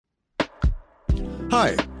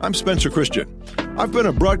Hi, I'm Spencer Christian. I've been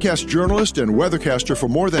a broadcast journalist and weathercaster for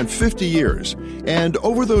more than 50 years. And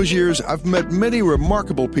over those years, I've met many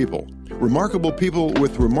remarkable people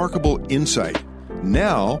with remarkable insight.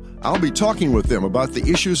 Now, I'll be talking with them about the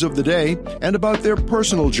issues of the day and about their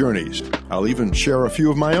personal journeys. I'll even share a few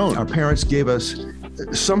of my own. Our parents gave us,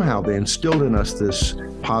 somehow they instilled in us this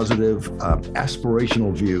positive,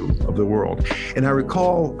 aspirational view of the world. And I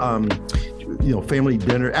recall, family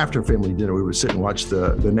dinner, after family dinner, we would sit and watch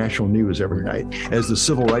the national news every night as the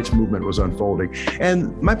civil rights movement was unfolding.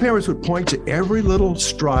 And my parents would point to every little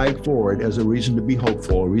stride forward as a reason to be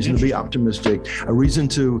hopeful, a reason to be optimistic, a reason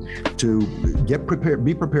to get prepared,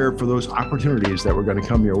 be prepared for those opportunities that were going to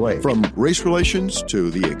come your way. From race relations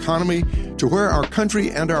to the economy to where our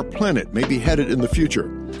country and our planet may be headed in the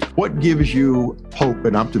future. What gives you hope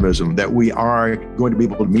and optimism that we are going to be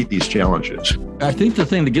able to meet these challenges? I think the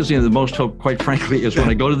thing that gives me the most hope, quite frankly, is when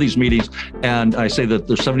I go to these meetings and I say that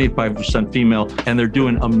they're 75% female and they're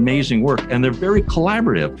doing amazing work and they're very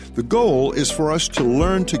collaborative. The goal is for us to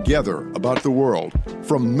learn together about the world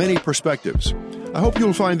from many perspectives. I hope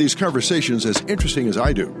you'll find these conversations as interesting as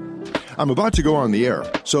I do. I'm about to go on the air,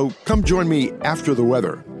 so come join me after the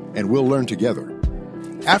weather and we'll learn together.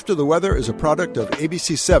 After the Weather is a product of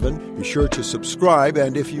ABC7. Be sure to subscribe,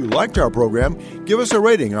 and if you liked our program, give us a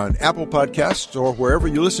rating on Apple Podcasts or wherever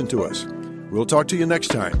you listen to us. We'll talk to you next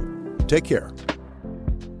time. Take care.